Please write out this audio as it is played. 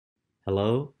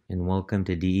Hello and welcome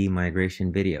to DE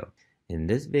migration video. In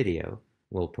this video,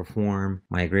 we'll perform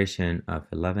migration of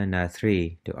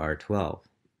 11.3 to R12.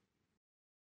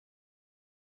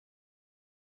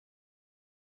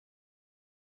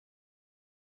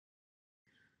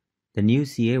 The new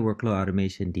CA Workload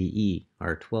Automation DE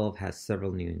R12 has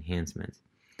several new enhancements.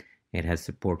 It has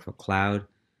support for cloud,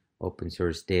 open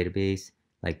source database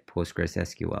like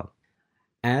PostgreSQL.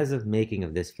 As of making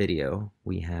of this video,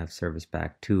 we have Service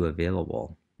Pack 2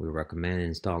 available. We recommend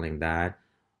installing that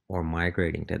or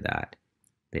migrating to that.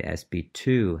 The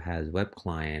SP2 has web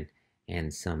client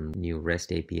and some new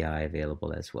REST API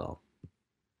available as well.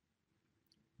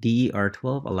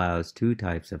 DER12 allows two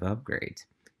types of upgrades: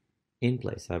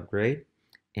 in-place upgrade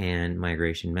and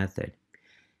migration method.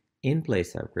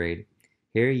 In-place upgrade,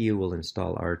 here you will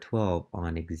install R12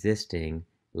 on existing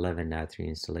 11.3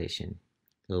 installation.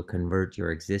 It'll convert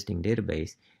your existing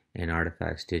database and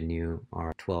artifacts to new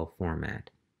R12 format.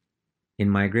 In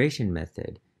migration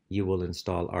method, you will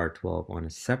install R12 on a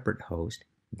separate host,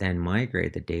 then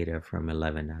migrate the data from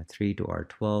 11.3 to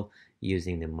R12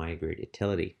 using the migrate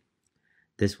utility.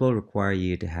 This will require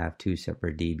you to have two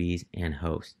separate DBs and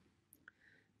hosts.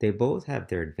 They both have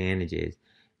their advantages,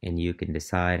 and you can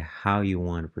decide how you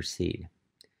want to proceed.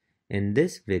 In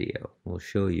this video, we'll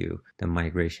show you the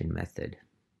migration method.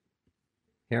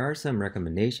 Here are some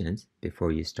recommendations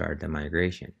before you start the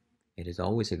migration. It is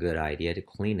always a good idea to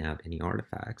clean out any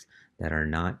artifacts that are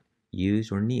not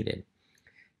used or needed.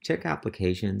 Check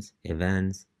applications,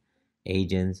 events,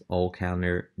 agents, old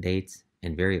calendar dates,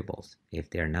 and variables. If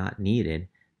they're not needed,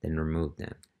 then remove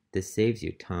them. This saves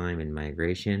you time in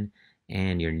migration,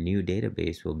 and your new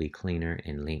database will be cleaner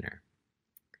and leaner.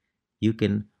 You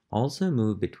can also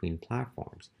move between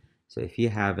platforms. So if you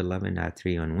have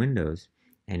 11.3 on Windows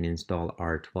and install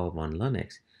R12 on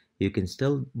Linux, you can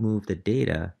still move the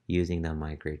data using the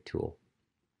migrate tool.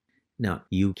 Now,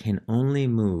 you can only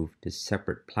move to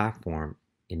separate platform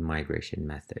in migration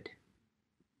method.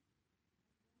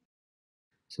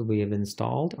 So we have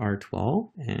installed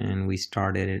R12 and we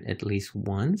started it at least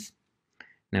once.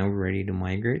 Now we're ready to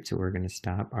migrate, so we're going to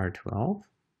stop R12.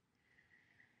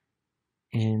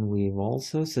 And we've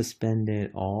also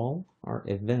suspended all our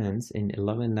events in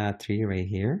 11.3 right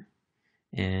here.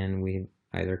 And we've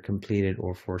either completed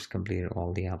or force completed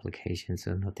all the applications,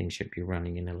 so nothing should be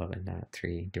running in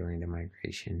 11.3 during the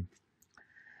migration.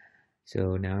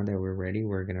 So now that we're ready,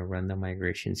 we're going to run the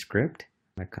migration script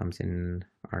that comes in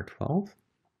R12.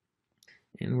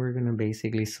 And we're going to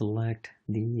basically select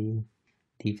the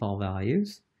default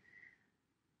values.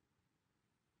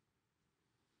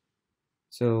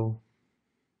 So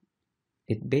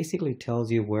it basically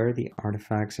tells you where the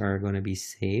artifacts are going to be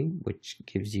saved, which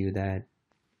gives you that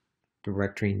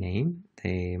directory name,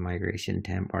 the migration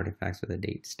temp artifacts with a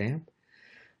date stamp.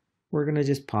 We're going to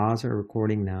just pause our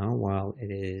recording now while it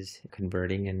is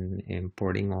converting and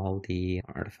importing all the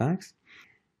artifacts.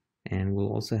 And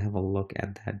we'll also have a look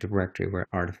at that directory where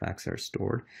artifacts are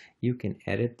stored. You can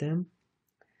edit them.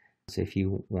 So if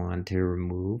you want to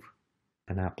remove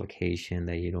an application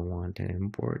that you don't want to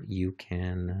import, you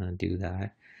can do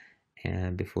that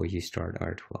before you start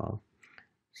R12.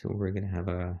 So we're going to have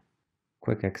a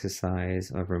quick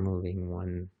exercise of removing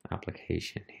one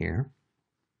application here.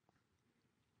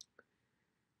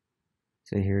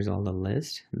 So here's all the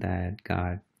list that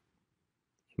got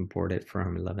imported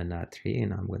from 11.3,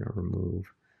 and I'm going to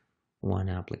remove one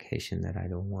application that I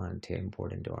don't want to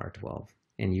import into R12.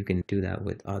 And you can do that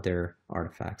with other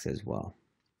artifacts as well.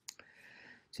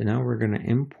 So now we're going to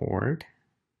import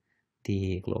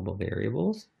the global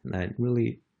variables. That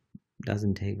really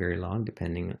doesn't take very long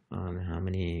depending on how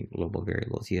many global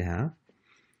variables you have.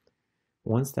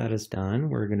 Once that is done,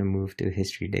 we're going to move to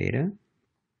history data.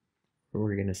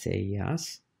 We're going to say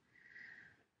yes.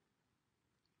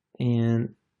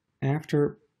 And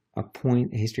after a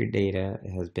point history data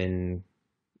has been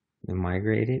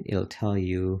migrated, it'll tell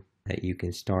you that you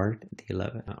can start the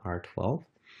R12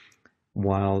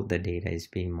 while the data is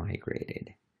being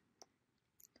migrated.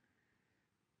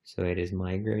 So it is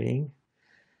migrating.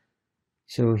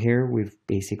 So here we've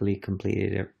basically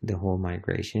completed the whole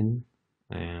migration,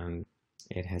 and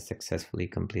it has successfully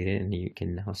completed, and you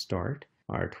can now start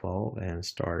R12 and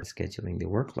start scheduling the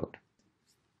workload.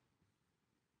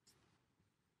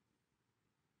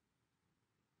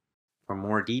 For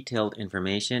more detailed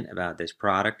information about this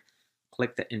product,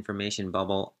 click the information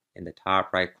bubble in the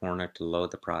top right corner to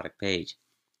load the product page.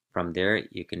 From there,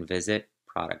 you can visit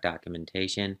product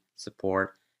documentation,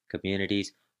 support,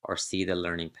 communities, or see the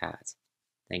learning paths.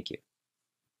 Thank you.